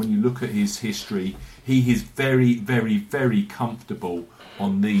 10s here, and when you look at his history, he is very, very, very comfortable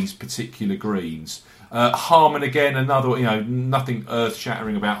on these particular greens. Harman again, another, nothing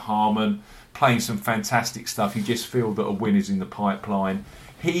earth-shattering about Harman, playing some fantastic stuff. You just feel that a win is in the pipeline.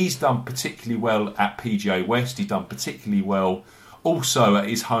 He's done particularly well at PGA West. He's done particularly well also at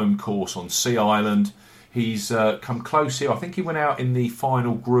his home course on Sea Island. He's come close here. I think he went out in the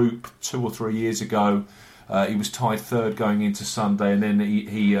final group 2 or 3 years ago. He was tied 3rd going into Sunday, and then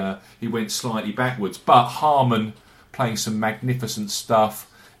he went slightly backwards. But Harman playing some magnificent stuff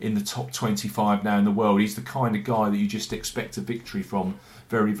in the top 25 now in the world. He's the kind of guy that you just expect a victory from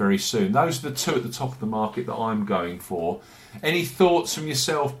very, very soon. Those are the 2 at the top of the market that I'm going for. Any thoughts from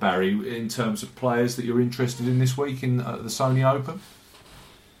yourself, Barry, in terms of players that you're interested in this week in the Sony Open?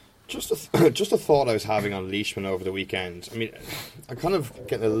 Just a thought I was having on Leishman over the weekend. I mean, I'm kind of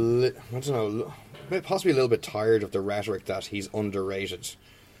getting possibly a little bit tired of the rhetoric that he's underrated.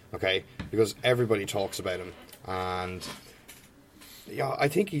 Okay, because everybody talks about him, and yeah, I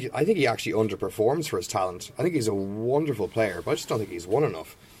think he actually underperforms for his talent. I think he's a wonderful player, but I just don't think he's won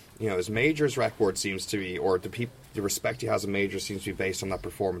enough. His majors record seems to be, or the respect he has in majors seems to be based on that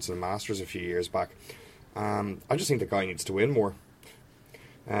performance in the Masters a few years back. I just think the guy needs to win more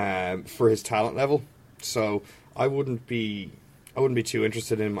for his talent level. So I wouldn't be too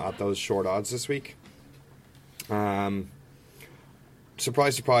interested in him at those short odds this week.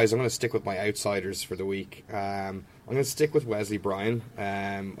 surprise, surprise, I'm going to stick with my outsiders for the week. I'm going to stick with Wesley Bryan.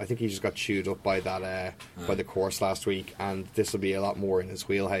 I think he just got chewed up by that by the course last week, and this will be a lot more in his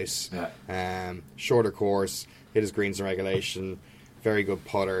wheelhouse. Yeah. Shorter course, hit his greens in regulation, very good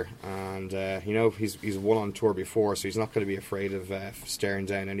putter, and he's won on tour before, so he's not going to be afraid of staring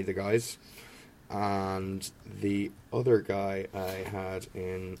down any of the guys. And the other guy I had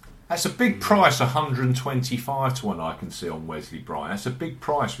in... That's a big price, 125 to 1 I can see on Wesley Bryan. That's a big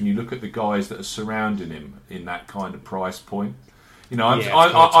price when you look at the guys that are surrounding him in that kind of price point.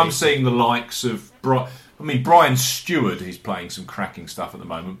 I'm seeing the likes of... Brian Stewart is playing some cracking stuff at the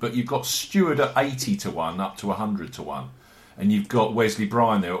moment, but you've got Stewart at 80 to 1 up to 100 to 1. And you've got Wesley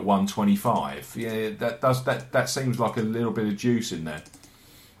Bryan there at 125. Yeah, that seems like a little bit of juice in there.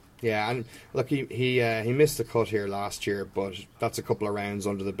 Yeah, and look, he missed the cut here last year, but that's a couple of rounds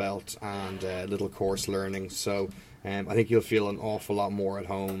under the belt and little course learning. So I think you'll feel an awful lot more at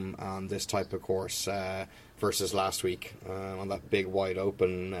home on this type of course versus last week on that big wide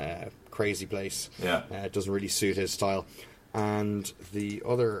open crazy place. Yeah, it doesn't really suit his style. And the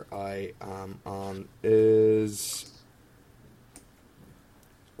other I am on is,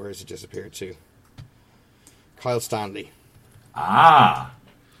 where has he disappeared to? Kyle Stanley.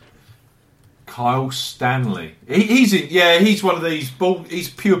 Kyle Stanley. He's one of these he's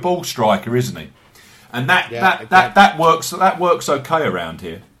pure ball striker, isn't he? And that works okay around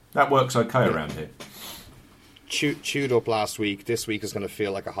here. Chewed up last week. This week is going to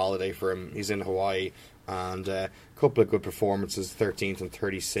feel like a holiday for him. He's in Hawaii, and a couple of good performances, 13th and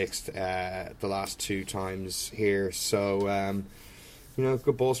 36th the last two times here. So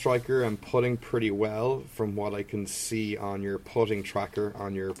good ball striker and putting pretty well from what I can see on your putting tracker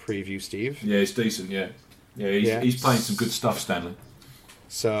on your preview, Steve. Yeah, it's decent, yeah. He's playing some good stuff, Stanley.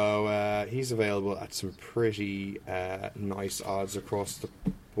 So he's available at some pretty nice odds across the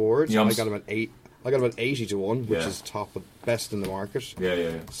board. Yeah, I got him at 80 to 1, which is top of best in the market.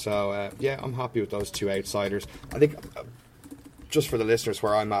 Yeah. So I'm happy with those two outsiders. I think just for the listeners,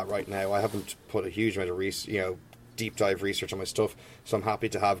 where I'm at right now, I haven't put a huge amount of deep dive research on my stuff, so I'm happy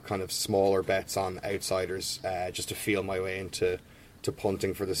to have kind of smaller bets on outsiders just to feel my way into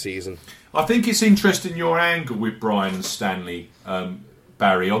punting for the season. I think it's interesting your angle with Bryan and Stanley,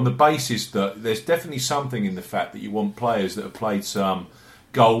 Barry, on the basis that there's definitely something in the fact that you want players that have played some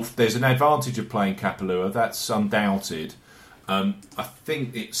golf. There's an advantage of playing Kapalua, that's undoubted. I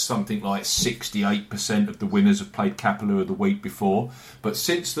think it's something like 68% of the winners have played Kapalua the week before. But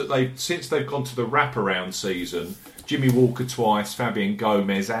since they've gone to the wraparound season, Jimmy Walker twice, Fabian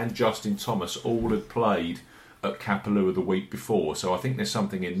Gomez and Justin Thomas all had played at Kapalua the week before. So I think there's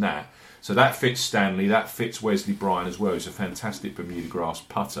something in that. So that fits Stanley, that fits Wesley Bryan as well. He's a fantastic Bermuda grass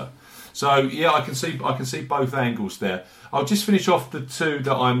putter. So yeah, I can see both angles there. I'll just finish off the two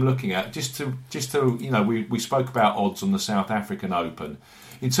that I'm looking at. Just to we spoke about odds on the South African Open.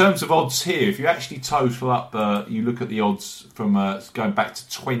 In terms of odds here, if you actually total up, you look at the odds from going back to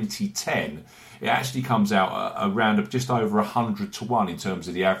 2010, it actually comes out around just over 100 to 1 in terms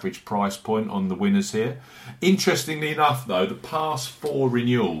of the average price point on the winners here. Interestingly enough, though, the past four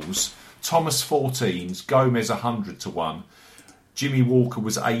renewals, Thomas 14s, Gomez 100 to 1. Jimmy Walker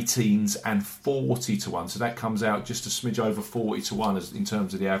was 18s and 40 to 1, so that comes out just a smidge over 40 to 1 in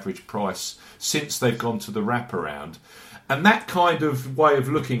terms of the average price since they've gone to the wraparound. And that kind of way of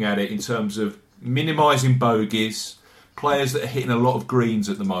looking at it in terms of minimising bogeys, players that are hitting a lot of greens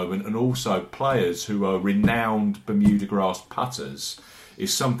at the moment, and also players who are renowned Bermuda grass putters,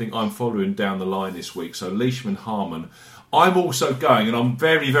 is something I'm following down the line this week. So Leishman, Harmon. I'm also going, and I'm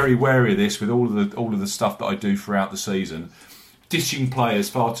very, very wary of this with all of the stuff that I do throughout the season, ditching players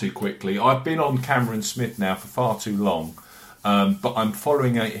far too quickly. I've been on Cameron Smith now for far too long, but I'm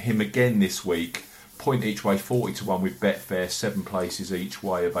following him again this week. Point each way, 40 to 1 with Betfair, 7 places each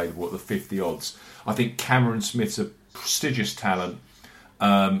way available at the 50 odds. I think Cameron Smith's a prestigious talent.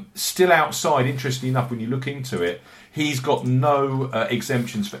 Still outside, interestingly enough, when you look into it, he's got no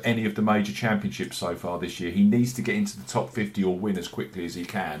exemptions for any of the major championships so far this year. He needs to get into the top 50 or win as quickly as he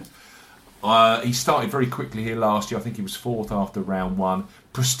can. He started very quickly here last year. I think he was 4th after round 1.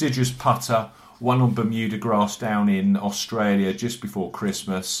 Prestigious putter, won on Bermuda grass down in Australia just before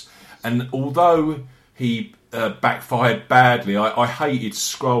Christmas. And although he backfired badly, I hated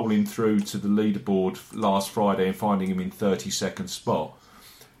scrolling through to the leaderboard last Friday and finding him in 32nd spot.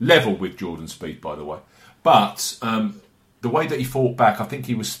 Level with Jordan Spieth, by the way. But the way that he fought back, I think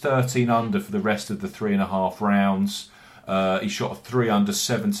he was 13 under for the rest of the 3.5 rounds. He shot a 3 under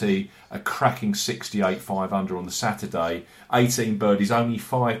 70, a cracking 68 5 under on the Saturday, 18 birdies, only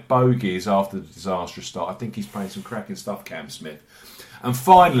 5 bogeys after the disastrous start. I think he's playing some cracking stuff, Cam Smith. And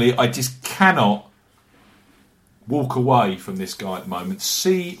finally, I just cannot walk away from this guy at the moment.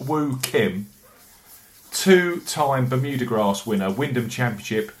 Si Woo Kim, 2-time Bermuda Grass winner, Wyndham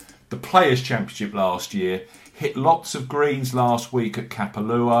Championship, the Players' Championship last year, hit lots of greens last week at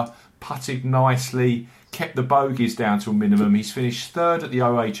Kapalua, putted nicely, kept the bogeys down to a minimum. He's finished third at the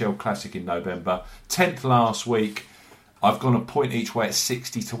OHL Classic in November, 10th last week. I've gone a point each way at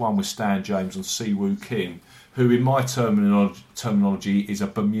 60-1 with Stan James on Si Woo Kim, who in my terminology is a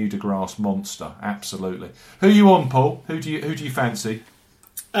Bermuda Grass monster. Absolutely. Who are you on, Paul? Who do you fancy?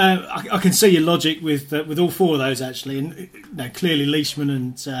 I can see your logic with all four of those actually, and clearly Leishman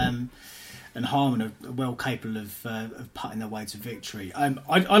and Harman are well capable of putting their way to victory.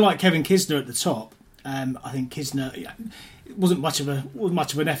 I like Kevin Kisner at the top. I think Kisner wasn't much of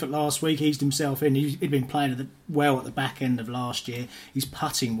an effort last week. He eased himself in. He'd been playing well at the back end of last year. He's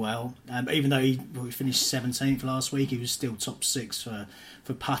putting well, even though he finished 17th last week. He was still top 6 for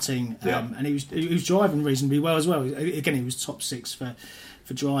putting, and he was driving reasonably well as well. Again, he was top 6 for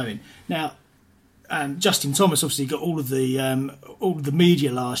driving. Now, Justin Thomas obviously got all of the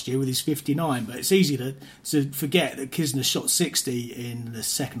media last year with his 59, but it's easy to forget that Kisner shot 60 in the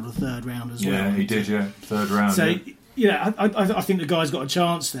second or third round as well. Yeah, he did. Yeah, third round. So I think the guy's got a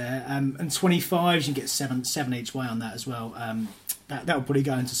chance there. And 25s, you can get seven each way on that as well. That will probably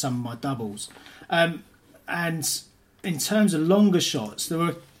go into some of my doubles. And in terms of longer shots, there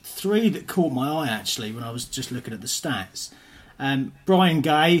were 3 that caught my eye actually when I was just looking at the stats. Brian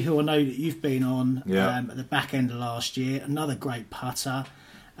Gay, who I know that you've been on at the back end of last year, another great putter,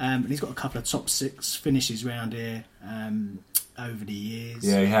 and he's got a couple of top 6 finishes round here over the years.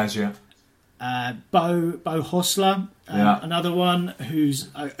 Yeah, he has. Yeah. Bo Hostler, another one who's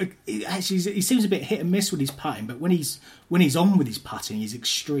actually he seems a bit hit and miss with his putting, but when he's on with his putting, he's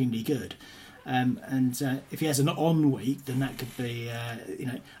extremely good. And if he has an on week, then that could be at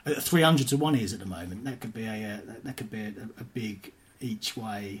 300-1 he is at the moment. That could be a big each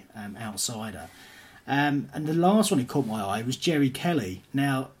way outsider. And the last one that caught my eye was Jerry Kelly.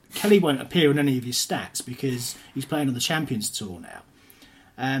 Now Kelly won't appear in any of his stats because he's playing on the Champions Tour now.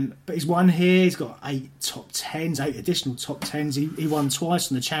 But he's won here. He's got 8 top 10s, 8 additional top 10s. He won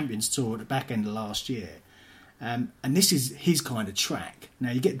twice on the Champions Tour at the back end of last year. And this is his kind of track. Now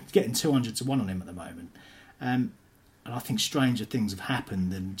you're getting 200-1 on him at the moment, and I think stranger things have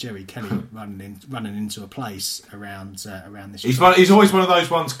happened than Jerry Kelly running into a place around this. He's always one of those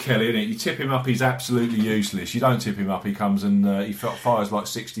ones, Kelly, isn't it? You tip him up, he's absolutely useless. You don't tip him up, he comes and he fires like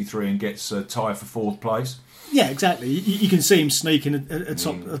 63 and gets a tie for 4th place. Yeah, exactly. You can see him sneaking a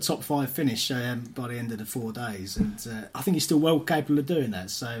top 5 finish by the end of the 4 days, and I think he's still well capable of doing that.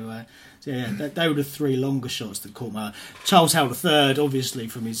 So they were the 3 longer shots that caught my eye. Charles Howell III, obviously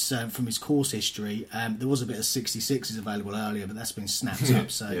from his course history, there was a bit of 66s available earlier, but that's been snapped up.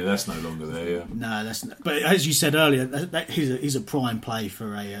 So yeah, that's no longer there. Yeah, no, that's not, but as you said earlier, he's a prime play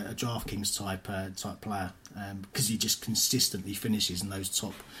for a DraftKings type player because he just consistently finishes in those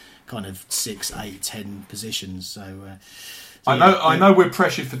top kind of 6, 8, 10 positions. So I know we're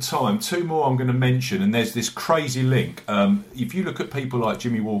pressured for time. 2 more I'm going to mention, and there's this crazy link. If you look at people like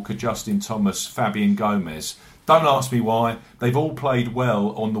Jimmy Walker, Justin Thomas, Fabian Gomez, don't ask me why. They've all played well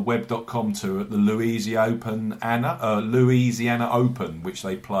on the Web.com tour at the Louisiana Open, which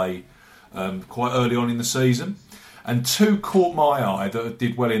they play quite early on in the season. And 2 caught my eye that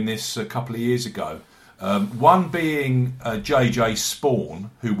did well in this a couple of years ago. One being JJ Spawn,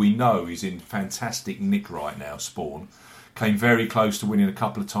 who we know is in fantastic nick right now. Spawn came very close to winning a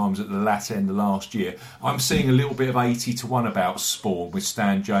couple of times at the latter end of last year. I'm seeing a little bit of 80-1 about Spawn with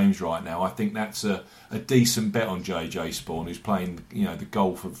Stan James right now. I think that's a decent bet on JJ Spawn, who's playing the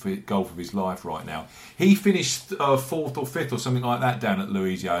golf of his life right now. He finished 4th or 5th or something like that down at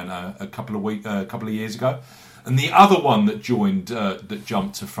Louisiana a couple of years ago. And the other one that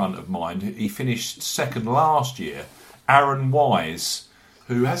jumped to front of mind, he finished 2nd last year, Aaron Wise,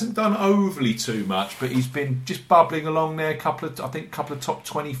 who hasn't done overly too much, but he's been just bubbling along there. Couple of top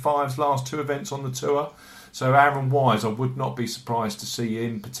 25s last 2 events on the tour. So Aaron Wise, I would not be surprised to see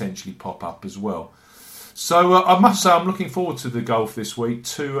him potentially pop up as well. So I must say I'm looking forward to the golf this week.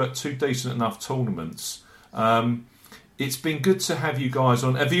 2 decent enough tournaments. It's been good to have you guys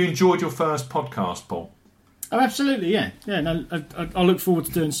on. Have you enjoyed your first podcast, Paul? Oh, absolutely, yeah. No, I look forward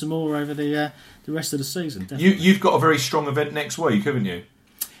to doing some more over the rest of the season. Definitely. You've got a very strong event next week, haven't you?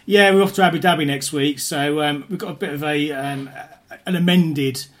 Yeah, we're off to Abu Dhabi next week, so we've got a bit of an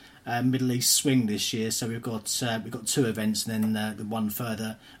amended Middle East swing this year. So we've got 2 events, and then the one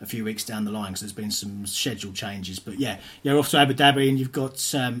further a few weeks down the line. So there's been some schedule changes, but yeah, we're off to Abu Dhabi, and you've got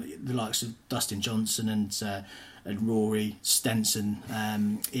the likes of Dustin Johnson and Rory, Stenson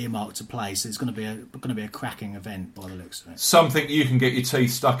earmarked to play. So it's going to be a cracking event by the looks of it. Something you can get your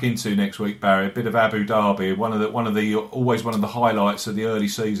teeth stuck into next week, Barry. A bit of Abu Dhabi, always one of the highlights of the early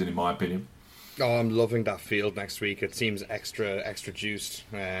season, in my opinion. Oh, I'm loving that field next week. It seems extra juiced.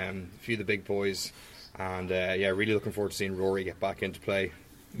 A few of the big boys, and really looking forward to seeing Rory get back into play.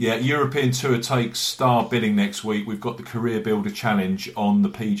 Yeah, European Tour takes star billing next week. We've got the Career Builder Challenge on the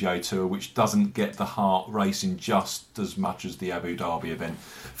PGA Tour, which doesn't get the heart racing just as much as the Abu Dhabi event.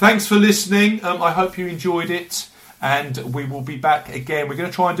 Thanks for listening. I hope you enjoyed it, and we will be back again. We're going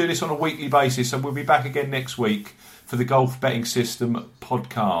to try and do this on a weekly basis, and we'll be back again next week for the Golf Betting System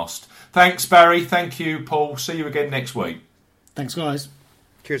podcast. Thanks, Barry. Thank you, Paul. See you again next week. Thanks, guys.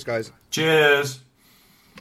 Cheers, guys. Cheers.